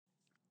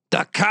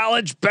The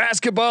College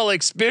Basketball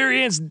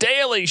Experience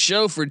Daily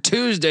Show for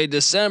Tuesday,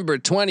 December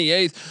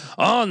 28th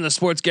on the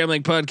Sports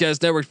Gambling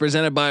Podcast Network,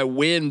 presented by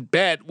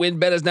WynnBET.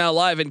 WynnBET is now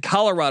live in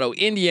Colorado,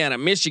 Indiana,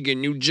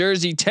 Michigan, New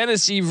Jersey,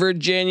 Tennessee,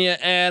 Virginia,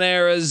 and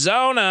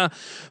Arizona.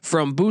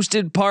 From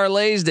boosted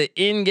parlays to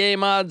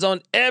in-game odds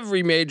on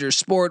every major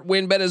sport,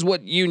 WynnBET is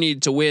what you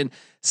need to win.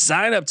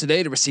 Sign up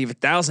today to receive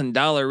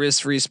 $1,000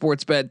 risk-free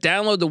sports bet.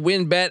 Download the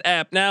WynnBET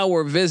app now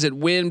or visit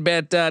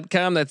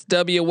wynnbet.com. That's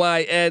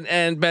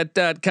WYNN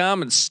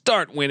bet.com and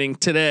start winning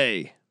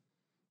today.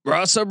 We're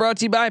also brought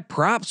to you by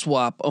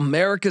PropSwap,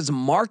 America's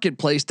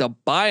marketplace to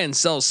buy and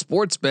sell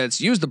sports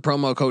bets. Use the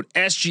promo code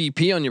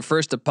SGP on your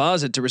first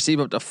deposit to receive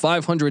up to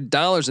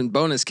 $500 in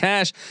bonus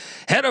cash.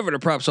 Head over to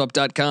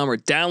PropSwap.com or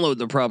download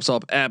the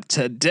PropSwap app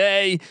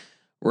today.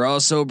 We're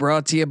also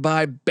brought to you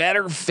by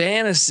Better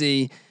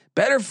Fantasy.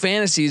 Better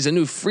Fantasy is a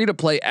new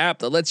free-to-play app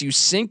that lets you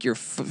sync your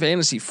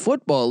fantasy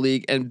football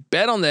league and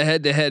bet on the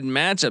head-to-head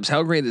matchups.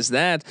 How great is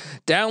that?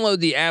 Download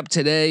the app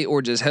today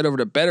or just head over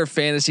to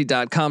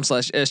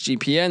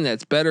betterfantasy.com/SGPN.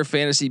 That's Better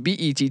Fantasy,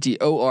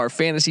 BETTOR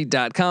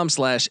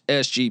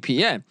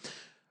fantasy.com/SGPN.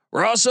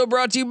 We're also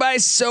brought to you by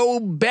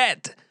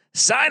SoBet.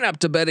 Sign up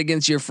to bet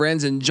against your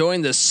friends and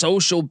join the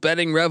social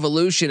betting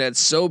revolution at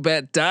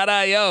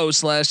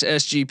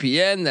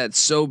SoBet.io/SGPN. That's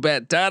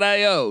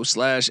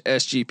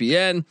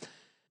SoBet.io/SGPN.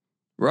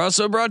 We're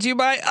also brought to you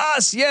by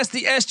us. Yes,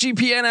 the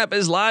SGPN app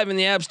is live in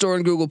the App Store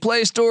and Google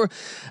Play Store.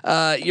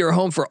 You're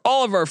home for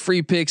all of our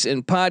free picks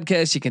and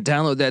podcasts. You can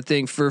download that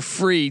thing for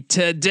free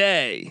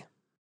today.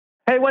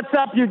 Hey, what's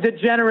up, you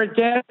degenerate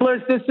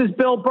gamblers? This is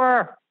Bill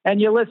Burr,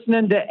 and you're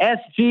listening to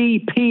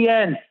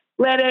SGPN.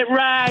 Let it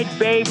ride,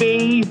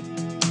 baby.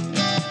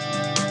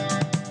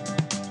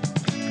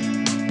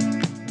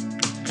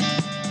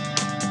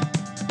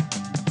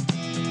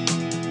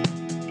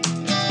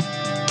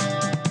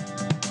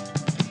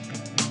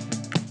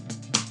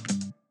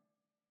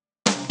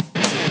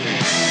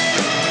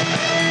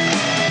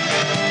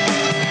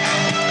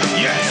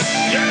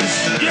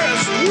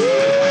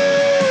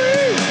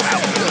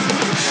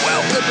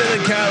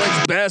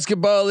 College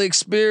Basketball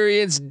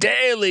Experience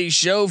Daily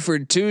Show for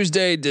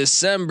Tuesday,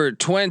 December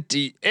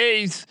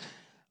 28th.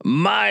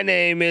 My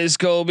name is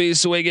Colby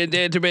Swinging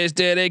Database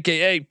Dad,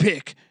 aka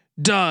Pick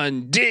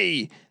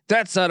Dundee.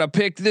 That's not a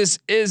pick. This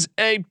is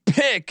a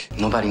pick.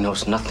 Nobody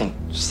knows nothing.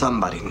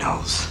 Somebody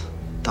knows.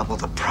 Double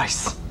the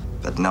price,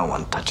 but no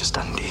one touches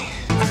Dundee.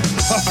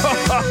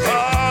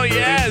 Oh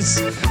yes,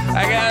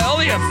 I got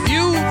only a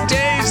few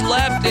days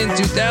left in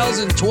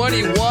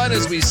 2021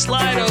 as we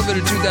slide over to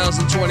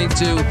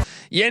 2022.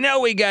 You know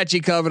we got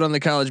you covered on the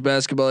College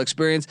Basketball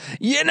Experience.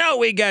 You know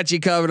we got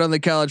you covered on the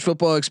College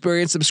Football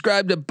Experience.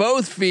 Subscribe to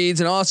both feeds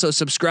and also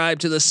subscribe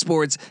to the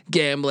Sports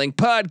Gambling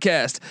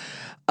Podcast.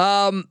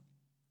 Well,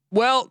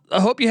 I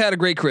hope you had a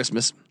great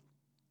Christmas.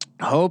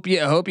 I hope you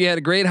had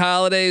a great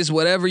holidays,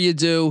 whatever you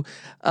do.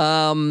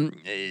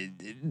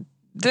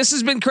 This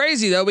has been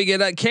crazy though. We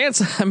get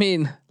canceled. I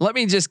mean, let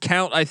me just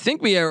count. I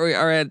think we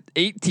are at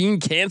 18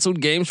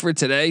 canceled games for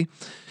today.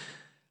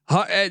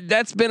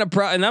 That's been a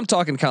problem. And I'm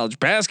talking college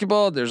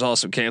basketball. There's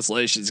also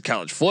cancellations of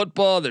college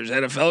football. There's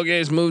NFL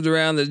games moved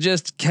around. There's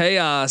just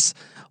chaos.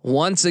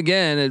 Once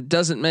again, it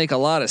doesn't make a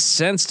lot of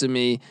sense to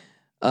me.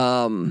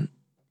 You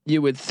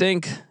would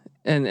think,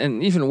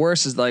 and even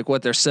worse is like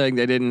what they're saying.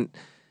 They didn't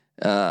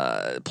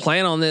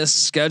plan on this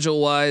schedule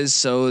wise.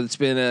 So it's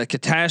been a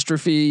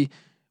catastrophe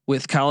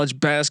with college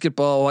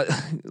basketball.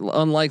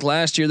 Unlike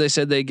last year, they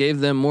said they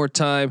gave them more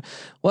time.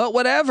 Well,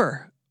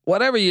 whatever,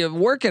 you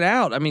work it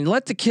out. I mean,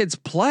 let the kids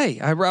play.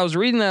 I was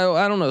reading,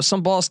 I don't know,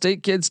 some Ball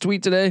State kids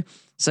tweet today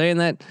saying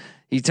that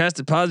he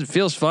tested positive,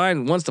 feels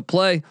fine, wants to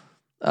play.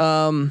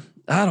 I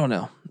don't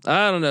know.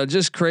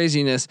 Just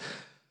craziness,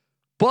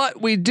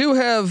 but we do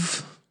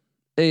have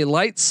a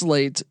light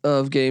slate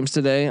of games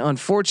today.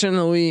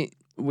 Unfortunately,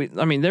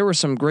 there were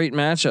some great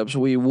matchups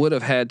we would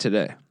have had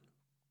today.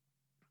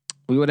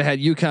 We would have had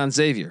UConn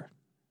Xavier.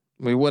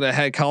 We would have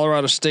had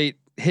Colorado State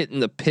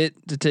hitting the pit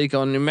to take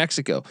on New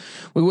Mexico.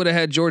 We would have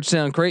had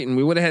Georgetown Creighton.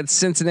 We would have had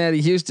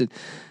Cincinnati Houston,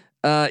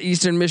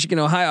 Eastern Michigan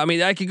Ohio. I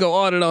mean, I could go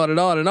on and on and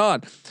on and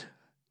on.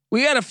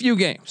 We got a few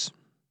games.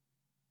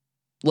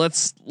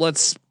 Let's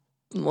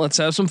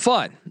have some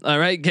fun. All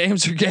right,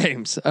 games are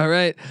games. All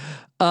right.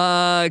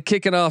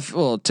 Tipping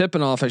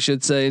off, I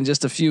should say, in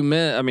just a few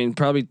minutes. I mean,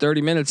 probably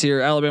 30 minutes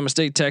here. Alabama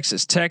State,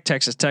 Texas Tech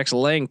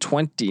laying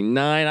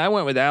 29. I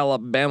went with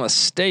Alabama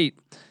State.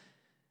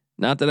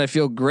 Not that I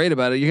feel great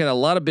about it. You got a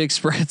lot of big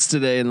spreads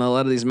today in a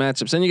lot of these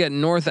matchups. Then you got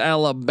North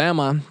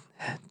Alabama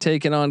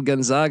taking on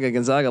Gonzaga.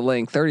 Gonzaga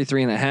laying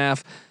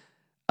 33.5.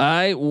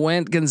 I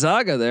went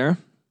Gonzaga there.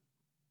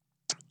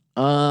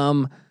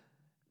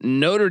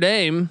 Notre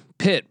Dame,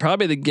 Pitt,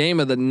 probably the game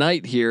of the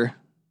night here.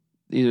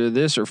 Either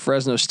this or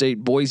Fresno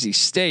State, Boise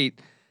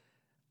State.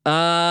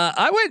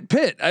 I went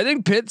Pitt. I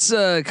think Pitt's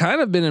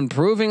kind of been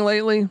improving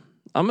lately.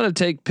 I'm going to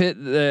take Pitt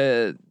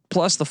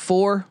plus the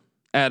 4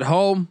 at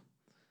home.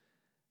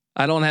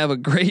 I don't have a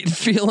great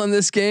feel in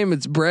this game.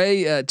 It's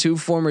Bray, two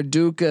former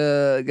Duke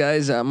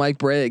guys, Mike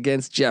Bray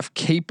against Jeff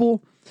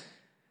Capel.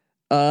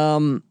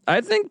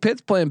 I think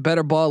Pitt's playing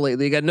better ball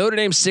lately. You got Notre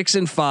Dame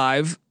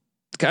 6-5.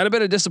 Kind of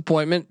been a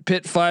disappointment.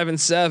 Pitt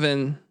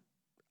 5-7.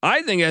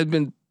 I think I've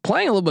been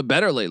playing a little bit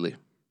better lately.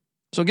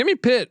 So give me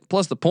Pitt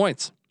plus the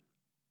points.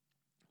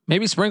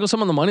 Maybe sprinkle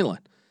some on the money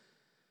line.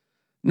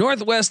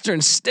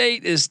 Northwestern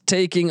State is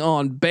taking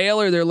on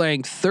Baylor. They're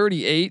laying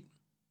 38.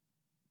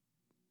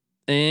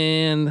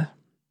 And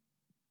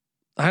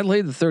I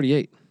laid the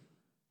 38.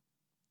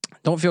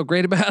 Don't feel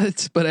great about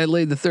it, but I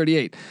laid the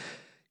 38.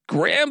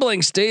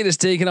 Grambling State is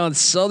taking on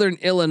Southern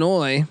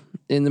Illinois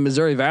in the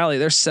Missouri Valley.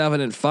 They're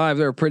 7-5.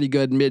 They're a pretty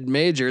good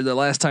mid-major. The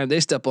last time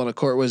they stepped on a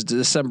court was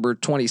December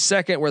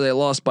 22nd, where they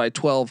lost by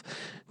 12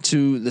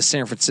 to the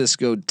San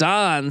Francisco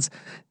Dons.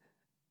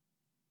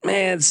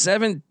 Man,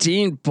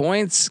 17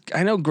 points.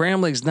 I know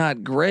Grambling's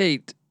not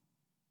great.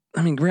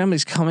 I mean,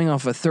 Grambling's coming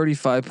off a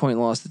 35-point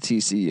loss to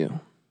TCU.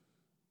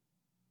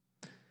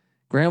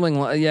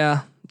 Grambling,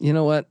 yeah, you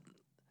know what?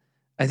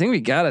 I think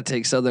we got to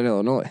take Southern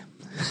Illinois.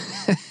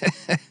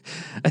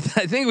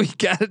 I think we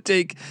got to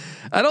take.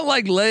 I don't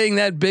like laying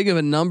that big of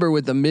a number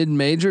with the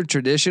mid-major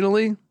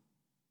traditionally,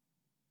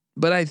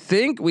 but I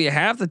think we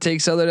have to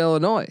take Southern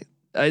Illinois.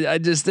 I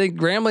just think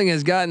Grambling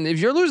has gotten. If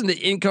you're losing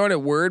the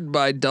Incarnate Word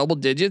by double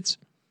digits,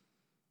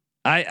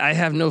 I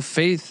have no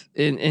faith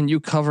in you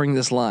covering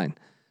this line.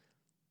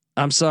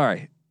 I'm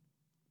sorry.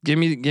 Give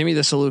me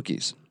the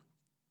Salukis.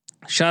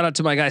 Shout out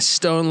to my guy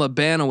Stone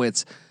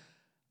Labanowitz.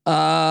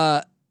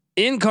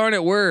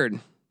 Incarnate Word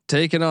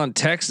taking on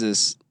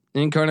Texas.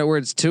 Incarnate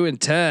Word's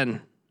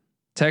 2-10.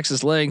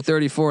 Texas laying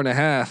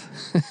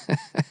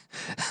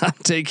 34.5. I'm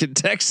taking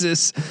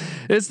Texas.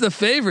 It's the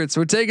favorites.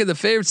 We're taking the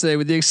favorites today,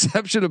 with the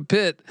exception of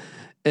Pitt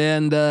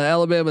and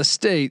Alabama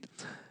State.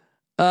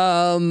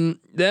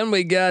 Then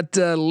we got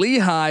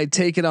Lehigh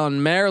taking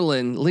on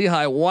Maryland.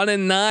 Lehigh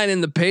 1-9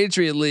 in the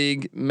Patriot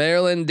League.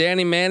 Maryland,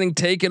 Danny Manning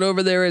taking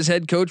over there as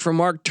head coach for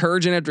Mark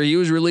Turgeon after he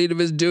was relieved of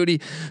his duty.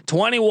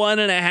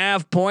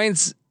 21.5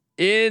 points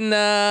in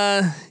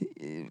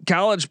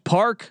College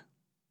Park.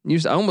 I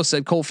almost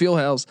said Cole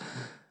Fieldhouse.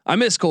 I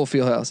miss Cole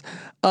Fieldhouse.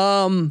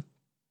 I'm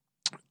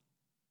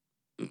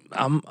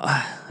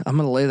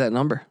gonna lay that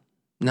number.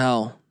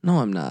 No,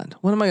 I'm not.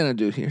 What am I gonna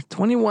do here?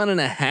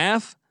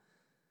 21.5.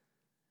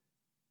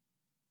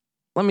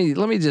 Let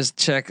me just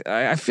check.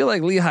 I feel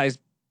like Lehigh's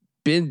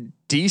been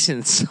decent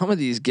in some of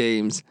these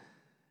games.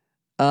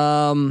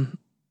 And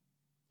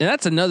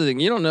that's another thing.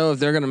 You don't know if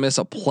they're gonna miss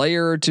a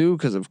player or two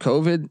because of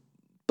COVID.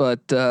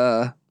 But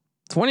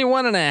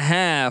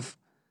 21.5.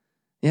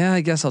 Yeah,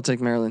 I guess I'll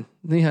take Maryland.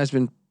 Lehigh's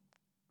been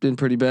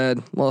pretty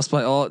bad. Lost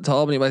to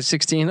Albany by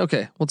 16.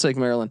 Okay, we'll take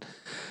Maryland.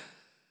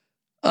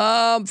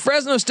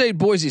 Fresno State,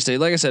 Boise State.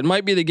 Like I said,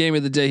 might be the game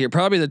of the day here.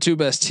 Probably the two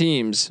best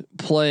teams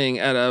playing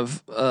out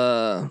of.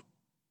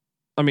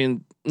 I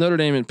mean, Notre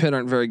Dame and Pitt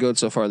aren't very good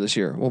so far this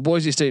year. Well,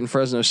 Boise State and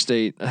Fresno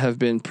State have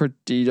been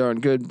pretty darn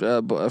good.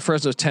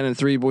 Fresno's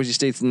 10-3. Boise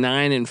State's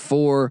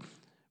 9-4.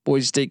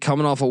 Boise State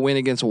coming off a win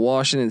against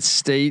Washington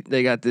State.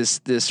 They got this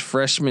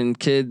freshman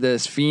kid,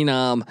 this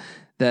phenom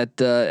that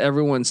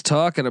everyone's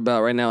talking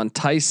about right now, and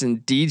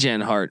Tyson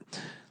Degenhart.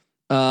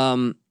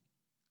 And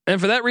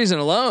for that reason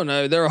alone,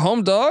 they're a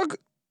home dog.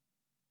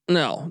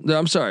 No,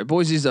 I'm sorry.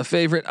 Boise's a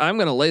favorite. I'm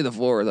going to lay the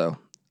floor though,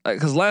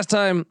 because last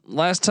time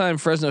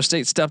Fresno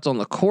State stepped on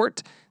the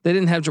court, they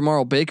didn't have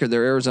Jamar Baker,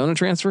 their Arizona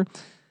transfer.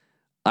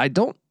 I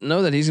don't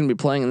know that he's going to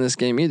be playing in this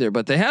game either,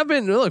 but they have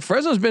been. Look,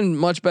 Fresno's been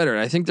much better.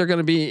 I think they're going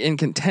to be in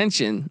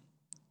contention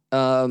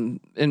in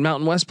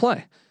Mountain West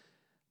play.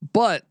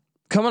 But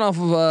coming off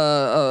of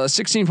a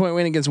 16-point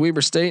win against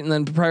Weber State, and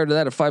then prior to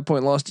that, a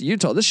 5-point loss to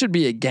Utah, this should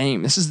be a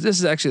game. This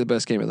is actually the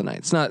best game of the night.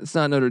 It's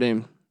not Notre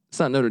Dame. It's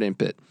not Notre Dame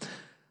Pitt.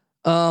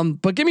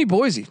 But give me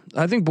Boise.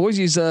 I think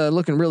Boise's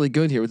looking really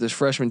good here with this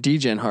freshman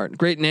Degenhart.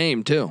 Great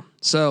name too.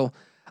 So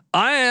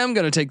I am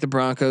going to take the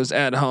Broncos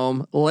at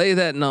home. Lay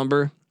that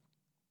number.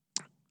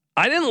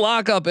 I didn't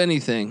lock up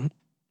anything,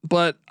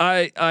 but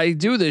I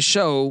do this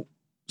show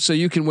so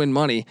you can win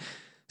money.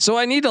 So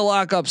I need to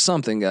lock up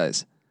something,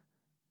 guys.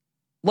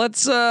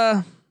 Let's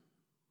ride.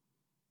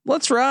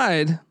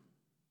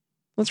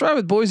 Let's ride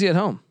with Boise at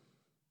home.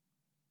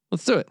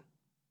 Let's do it.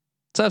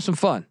 Let's have some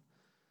fun.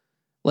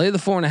 Lay the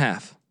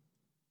 4.5.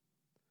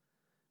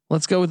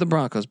 Let's go with the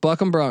Broncos.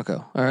 Buck 'em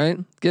Bronco. All right.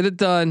 Get it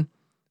done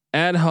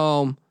at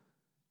home.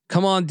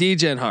 Come on,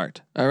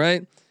 Degenhart. All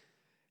right.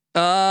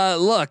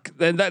 Look,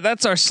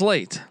 that's our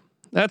slate.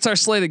 That's our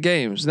slate of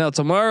games. Now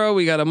tomorrow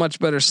we got a much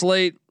better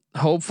slate.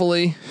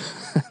 Hopefully,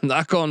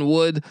 knock on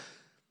wood.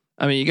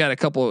 I mean, you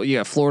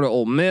got Florida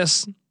Ole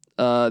Miss.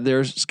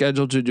 They're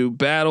scheduled to do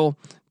battle.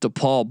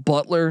 DePaul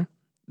Butler.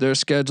 They're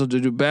scheduled to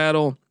do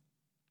battle.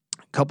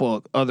 A couple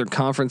of other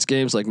conference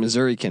games like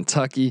Missouri,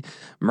 Kentucky.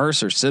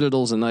 Mercer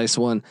Citadel's a nice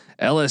one.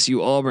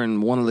 LSU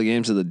Auburn, one of the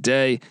games of the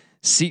day.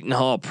 Seton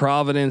Hall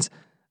Providence.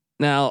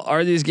 Now,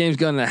 are these games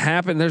going to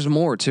happen? There's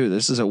more too.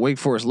 This is a Wake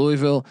Forest,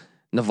 Louisville,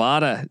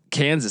 Nevada,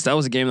 Kansas. That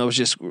was a game that was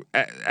just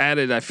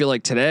added, I feel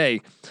like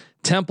today.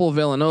 Temple,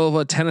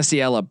 Villanova,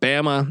 Tennessee,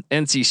 Alabama,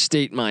 NC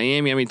State,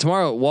 Miami. I mean,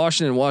 tomorrow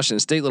Washington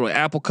State, little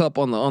Apple Cup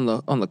on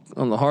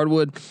the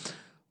hardwood.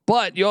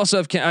 But you also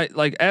have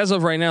like as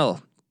of right now,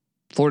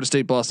 Florida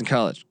State, Boston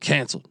College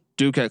canceled.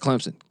 Duke at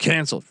Clemson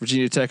canceled.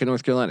 Virginia Tech at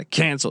North Carolina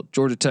canceled.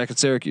 Georgia Tech at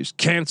Syracuse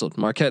canceled.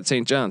 Marquette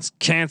St. John's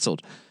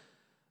canceled.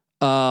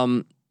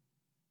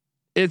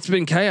 It's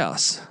been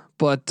chaos,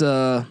 but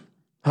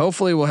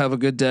hopefully we'll have a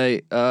good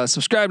day.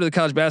 Subscribe to the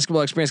College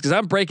Basketball Experience because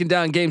I'm breaking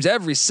down games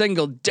every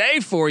single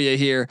day for you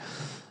here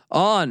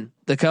on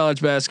the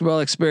College Basketball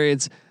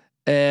Experience.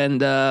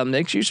 And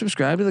make sure you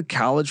subscribe to the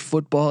College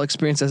Football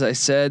Experience. As I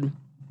said,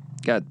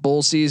 got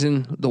bowl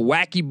season, the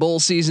wacky bowl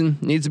season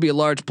needs to be a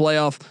large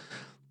playoff,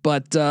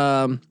 but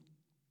you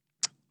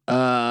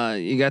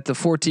got the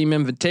 4-team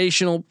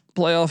invitational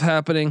playoff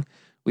happening.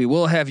 We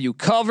will have you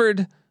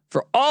covered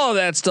for all of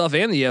that stuff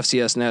and the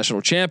FCS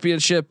National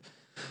Championship.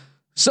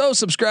 So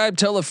subscribe,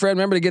 tell a friend.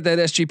 Remember to get that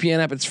SGPN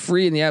app. It's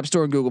free in the App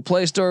Store and Google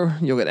Play Store.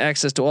 You'll get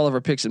access to all of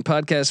our picks and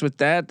podcasts with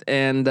that.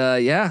 And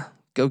yeah,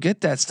 go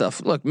get that stuff.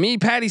 Look, me,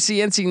 Patty C,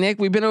 NC Nick,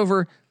 we've been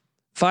over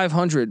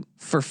 500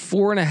 for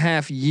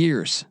 4.5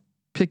 years,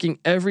 picking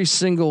every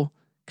single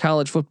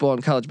college football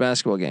and college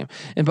basketball game.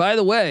 And by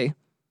the way,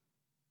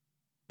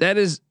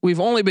 we've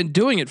only been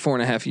doing it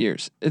 4.5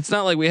 years. It's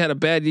not like we had a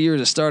bad year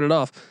to start it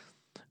off.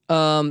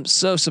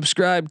 So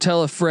subscribe,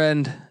 tell a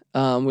friend.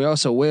 We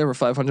also way over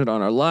 500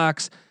 on our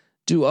locks.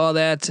 Do all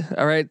that.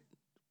 All right,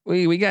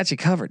 we got you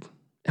covered,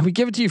 and we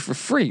give it to you for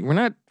free. We're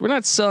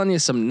not selling you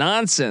some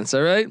nonsense.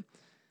 All right.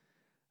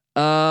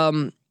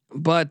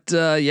 But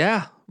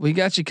yeah, we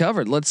got you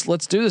covered.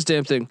 Let's do this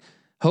damn thing.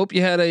 Hope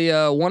you had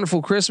a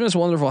wonderful Christmas,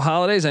 wonderful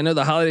holidays. I know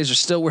the holidays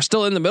we're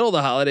still in the middle of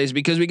the holidays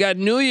because we got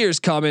New Year's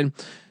coming,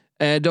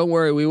 and don't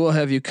worry, we will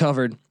have you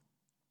covered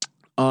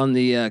on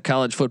the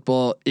College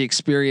Football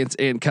Experience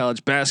and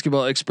College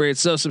Basketball Experience.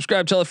 So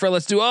subscribe, tell a friend.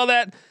 Let's do all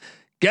that.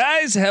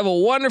 Guys, have a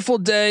wonderful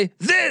day.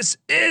 This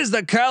is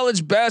the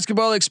College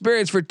Basketball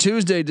Experience for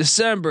Tuesday,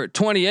 December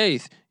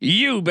 28th.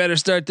 You better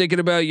start thinking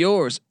about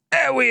yours.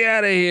 And we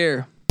out of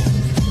here.